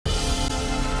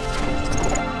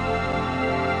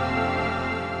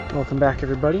Welcome back,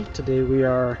 everybody. Today we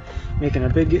are making a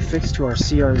big fix to our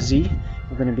cr.z.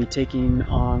 We're going to be taking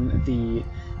on the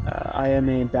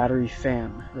IMA battery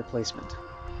fan replacement.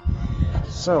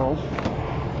 So,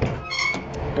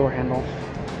 door handle,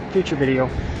 future video.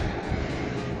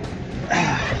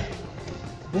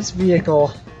 This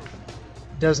vehicle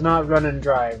does not run and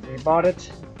drive. We bought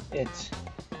it. It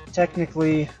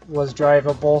technically was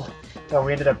drivable, but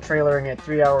we ended up trailering it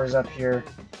 3 hours up here.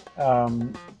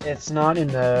 It's not in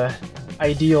the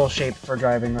ideal shape for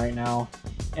driving right now,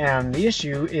 and the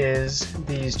issue is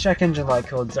these check engine light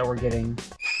codes that we're getting.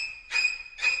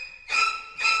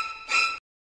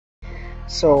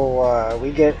 So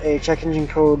we get a check engine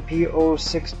code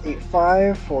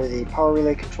P0685 for the power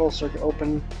relay control circuit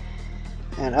open,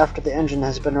 and after the engine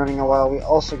has been running a while we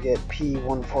also get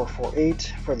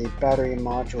P1448 for the battery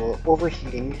module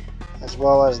overheating, as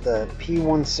well as the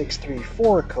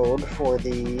P1634 code for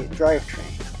the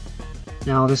drivetrain.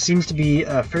 Now this seems to be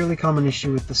a fairly common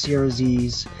issue with the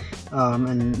cr.z's,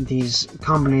 and these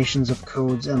combinations of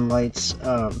codes and lights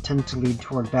tend to lead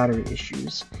toward battery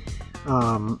issues.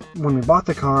 When we bought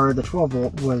the car, the 12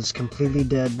 volt was completely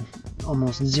dead,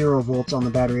 almost 0 volts on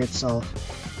the battery itself,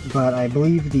 but I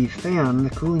believe the fan, the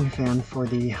cooling fan for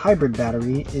the hybrid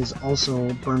battery, is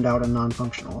also burned out and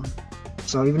non-functional.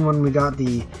 So even when we got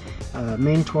the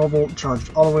main 12 volt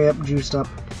charged all the way up, juiced up,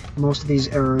 most of these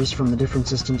errors from the different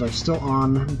systems are still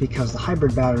on because the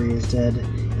hybrid battery is dead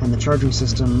and the charging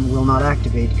system will not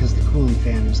activate because the cooling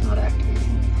fan is not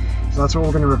activating. So that's what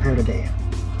we're going to repair today.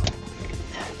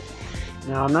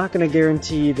 Now I'm not going to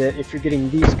guarantee that if you're getting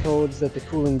these codes that the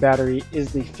cooling battery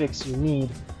is the fix you need,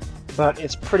 but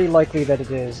it's pretty likely that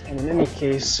it is, and in any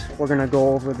case we're going to go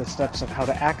over the steps of how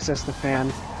to access the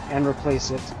fan and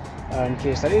replace it in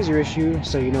case that is your issue,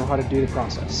 so you know how to do the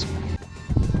process.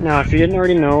 Now if you didn't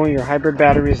already know, your hybrid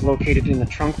battery is located in the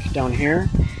trunk down here,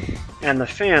 and the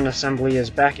fan assembly is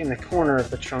back in the corner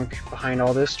of the trunk behind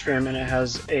all this trim, and it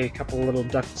has a couple little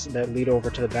ducts that lead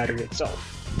over to the battery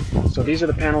itself. So these are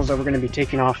the panels that we're going to be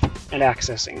taking off and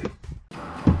accessing.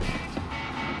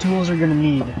 Tools you're going to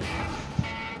need: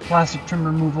 plastic trim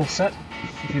removal set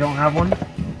if you don't have one.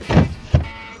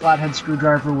 Flathead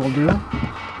screwdriver will do.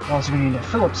 You're also going to need a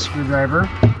Phillips screwdriver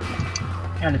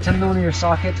and a 10mm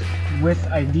socket with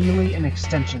ideally an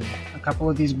extension. A couple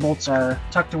of these bolts are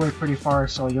tucked away pretty far,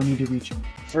 so you'll need to reach them.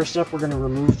 First up, we're going to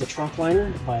remove the trunk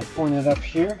liner by pulling it up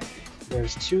here.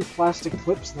 There's 2 plastic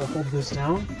clips that hold this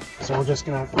down, so we're just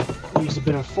going to use a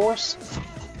bit of force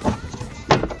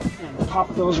and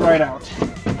pop those right out.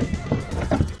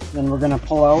 Then we're going to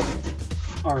pull out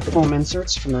our foam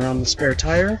inserts from around the spare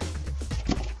tire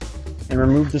and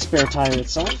remove the spare tire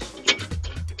itself.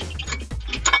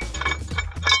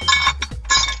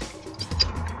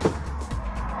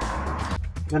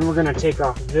 Then we're going to take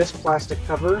off this plastic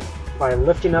cover by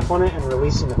lifting up on it and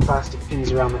releasing the plastic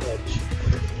pins around the edge.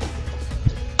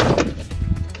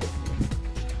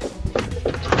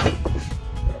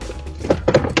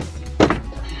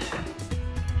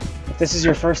 If this is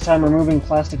your first time removing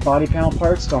plastic body panel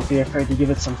parts, don't be afraid to give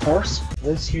it some force.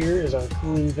 This here is our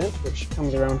cooling vent, which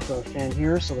comes around to our fan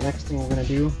here, so the next thing we're going to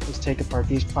do is take apart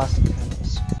these plastic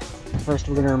panels. First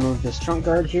we're going to remove this trunk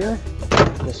guard here.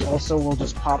 This also will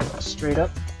just pop straight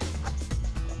up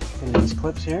from these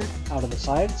clips here out of the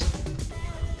sides.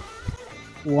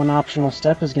 One optional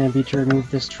step is going to be to remove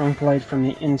this trunk light from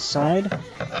the inside.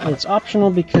 It's optional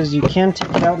because you can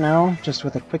take it out now just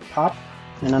with a quick pop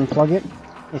and unplug it.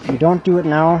 If you don't do it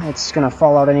now, it's going to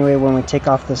fall out anyway when we take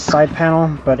off this side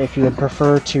panel, but if you would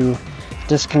prefer to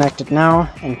disconnect it now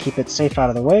and keep it safe out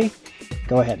of the way,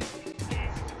 go ahead.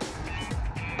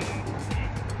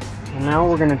 And now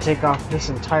we're going to take off this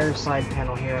entire side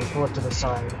panel here and pull it to the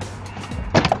side.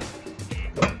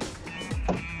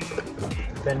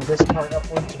 Bend this part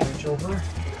upward to reach over.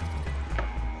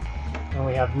 And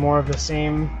we have more of the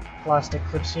same plastic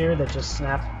clips here that just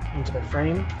snap into the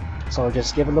frame. So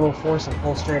just give it a little force and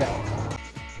pull straight out.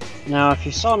 Now if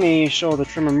you saw me show the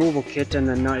trim removal kit and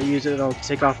then not use it at all to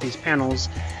take off these panels,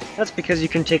 that's because you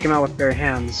can take them out with bare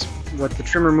hands. What the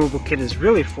trim removal kit is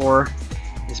really for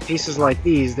is pieces like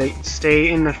these. They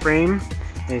stay in the frame,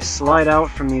 they slide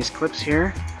out from these clips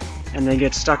here, and they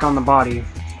get stuck on the body.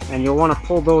 And you'll want to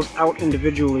pull those out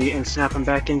individually and snap them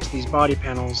back into these body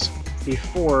panels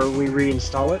before we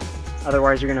reinstall it.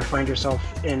 Otherwise you're going to find yourself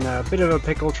in a bit of a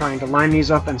pickle trying to line these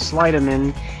up and slide them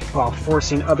in while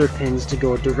forcing other pins to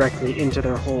go directly into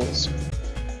their holes.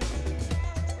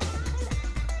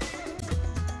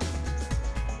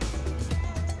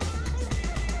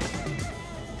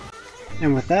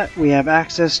 And with that, we have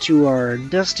access to our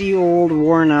dusty old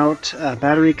worn out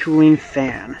battery cooling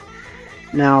fan.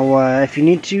 Now, if you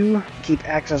need to keep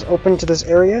access open to this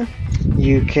area,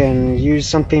 you can use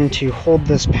something to hold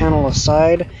this panel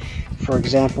aside. For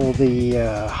example,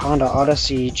 the Honda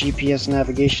Odyssey GPS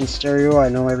navigation stereo I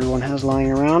know everyone has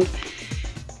lying around.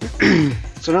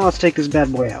 So now let's take this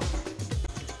bad boy out.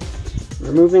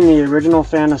 Removing the original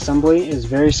fan assembly is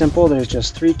very simple. There's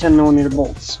just 3 10mm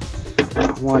bolts.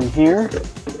 One here.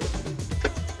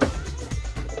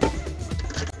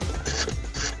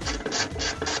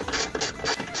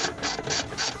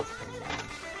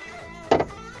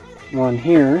 One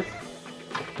here.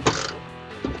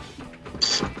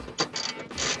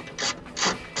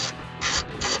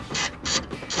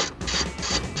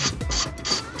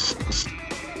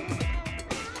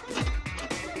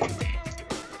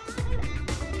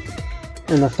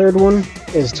 And the third one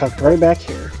is tucked right back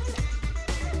here.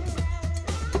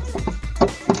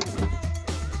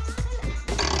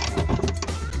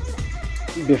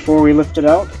 Before we lift it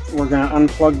out, we're going to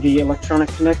unplug the electronic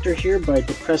connector here by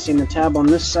depressing the tab on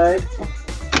this side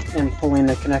and pulling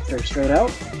the connector straight out.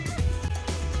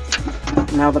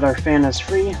 Now that our fan is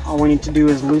free, all we need to do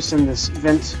is loosen this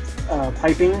vent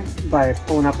piping by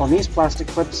pulling up on these plastic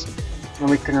clips, and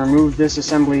we can remove this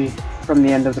assembly from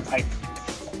the end of the pipe.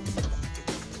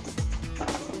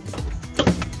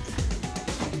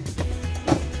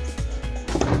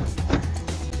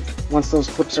 Once those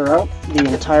clips are out,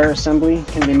 the entire assembly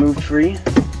can be moved free.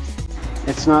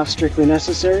 It's not strictly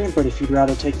necessary, but if you'd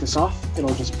rather take this off,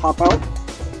 it'll just pop out.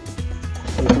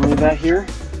 We can leave that here,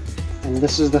 and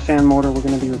this is the fan motor we're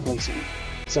going to be replacing.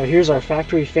 So here's our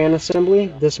factory fan assembly.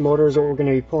 This motor is what we're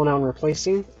going to be pulling out and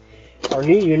replacing. Our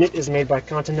new unit is made by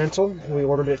Continental. We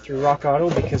ordered it through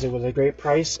RockAuto because it was a great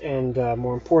price and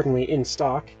more importantly in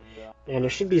stock. And it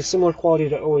should be a similar quality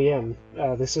to OEM.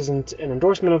 This isn't an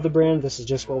endorsement of the brand, this is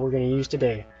just what we're going to use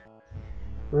today.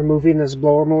 Removing this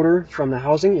blower motor from the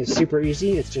housing is super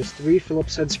easy. It's just 3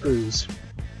 Phillips head screws.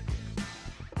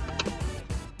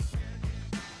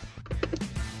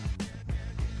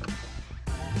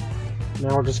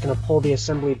 Now we're just going to pull the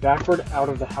assembly backward out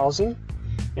of the housing,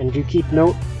 and do keep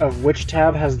note of which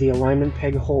tab has the alignment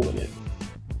peg hole in it.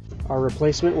 Our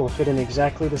replacement will fit in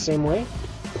exactly the same way.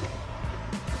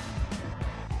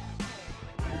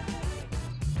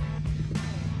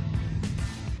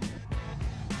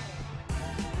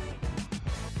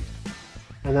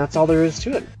 And that's all there is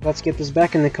to it. Let's get this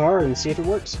back in the car and see if it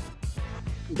works.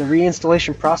 The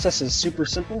reinstallation process is super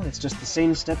simple. It's just the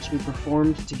same steps we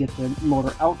performed to get the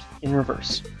motor out in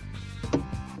reverse.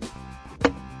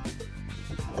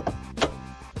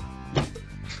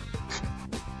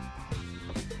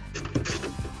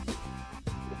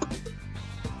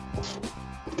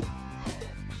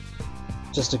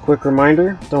 Just a quick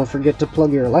reminder, don't forget to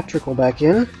plug your electrical back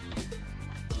in.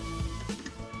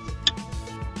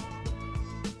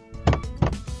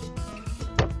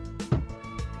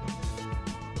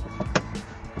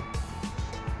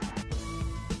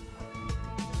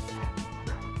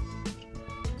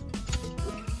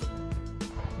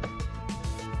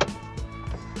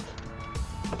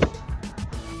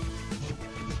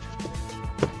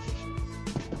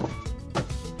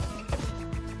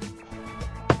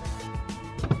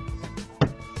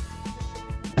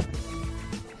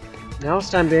 Now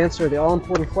it's time to answer the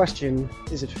all-important question,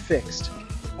 is it fixed?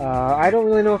 I don't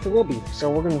really know if it will be, so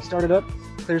we're going to start it up,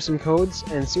 clear some codes,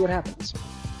 and see what happens.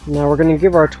 Now we're going to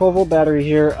give our 12-volt battery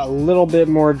here a little bit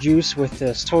more juice with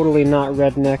this totally not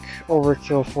redneck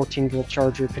overkill 14-volt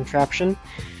charger contraption.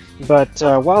 But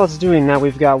while it's doing that,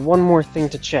 we've got one more thing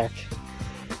to check,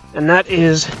 and that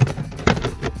is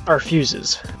our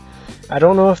fuses. I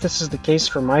don't know if this is the case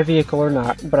for my vehicle or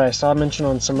not, but I saw mention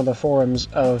on some of the forums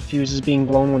of fuses being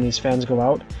blown when these fans go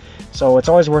out, so it's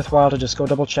always worthwhile to just go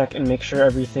double check and make sure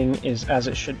everything is as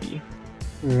it should be.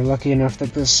 We're lucky enough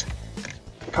that this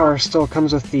car still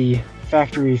comes with the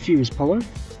factory fuse puller.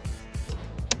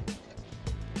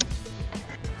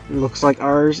 It looks like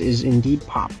ours is indeed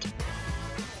popped.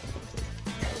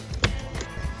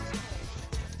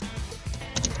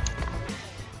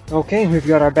 Okay, we've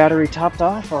got our battery topped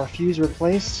off, our fuse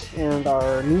replaced, and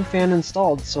our new fan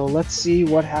installed, so let's see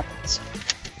what happens.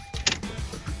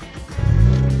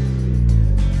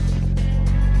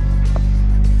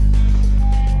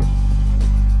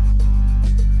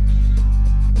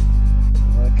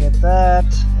 Look at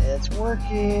that, it's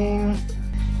working!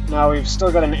 Now we've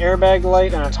still got an airbag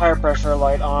light and a tire pressure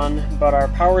light on, but our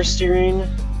power steering,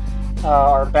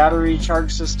 our battery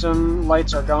charge system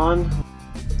lights are gone.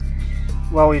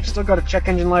 Well, we've still got a check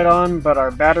engine light on, but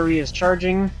our battery is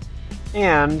charging,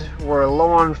 and we're low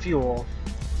on fuel.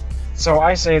 So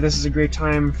I say this is a great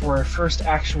time for our first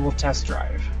actual test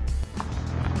drive.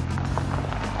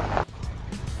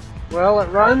 Well, it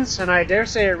runs, and I dare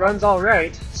say it runs all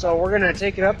right. So we're gonna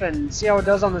take it up and see how it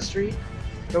does on the street.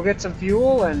 Go get some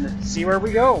fuel and see where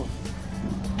we go.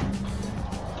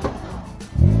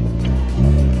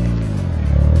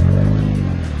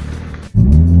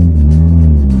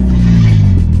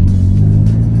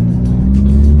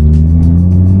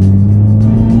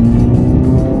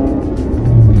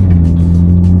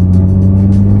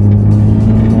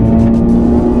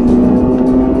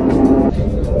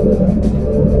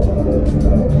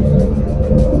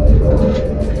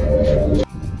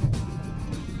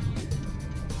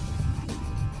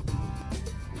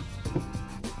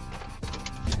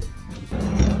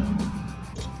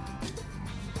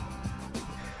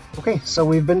 Okay, so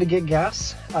we've been to get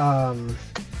gas. I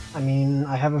mean,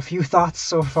 I have a few thoughts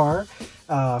so far.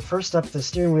 First up, the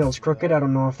steering wheel is crooked. I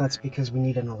don't know if that's because we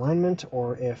need an alignment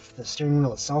or if the steering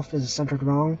wheel itself is centered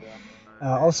wrong.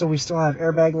 Also, we still have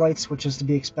airbag lights, which is to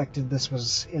be expected. This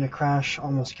was in a crash,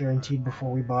 almost guaranteed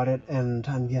before we bought it, and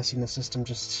I'm guessing the system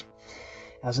just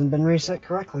hasn't been reset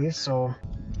correctly, so...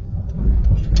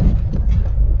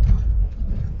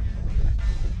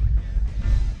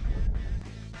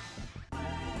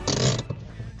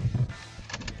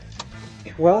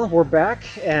 Well, we're back,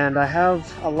 and I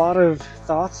have a lot of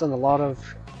thoughts and a lot of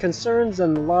concerns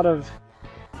and a lot of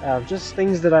just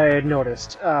things that I had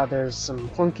noticed. There's some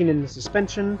clunking in the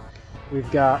suspension. We've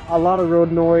got a lot of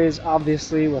road noise,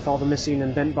 obviously, with all the missing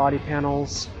and bent body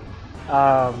panels.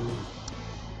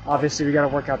 Obviously, we got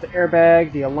to work out the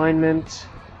airbag, the alignment.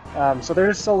 So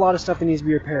there's still a lot of stuff that needs to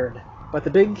be repaired. But the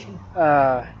big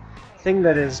thing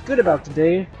that is good about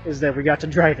today is that we got to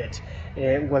drive it.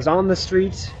 It was on the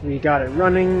street, we got it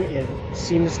running, it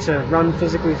seems to run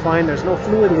physically fine. There's no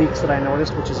fluid leaks that I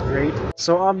noticed, which is great.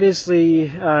 So obviously,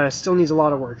 still needs a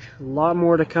lot of work. A lot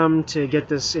more to come to get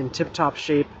this in tip-top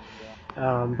shape.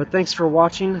 But thanks for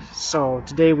watching. So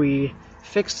today we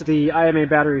fixed the IMA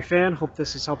battery fan. Hope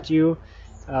this has helped you.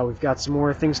 We've got some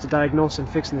more things to diagnose and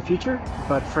fix in the future.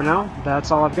 But for now,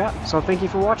 that's all I've got. So thank you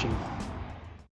for watching.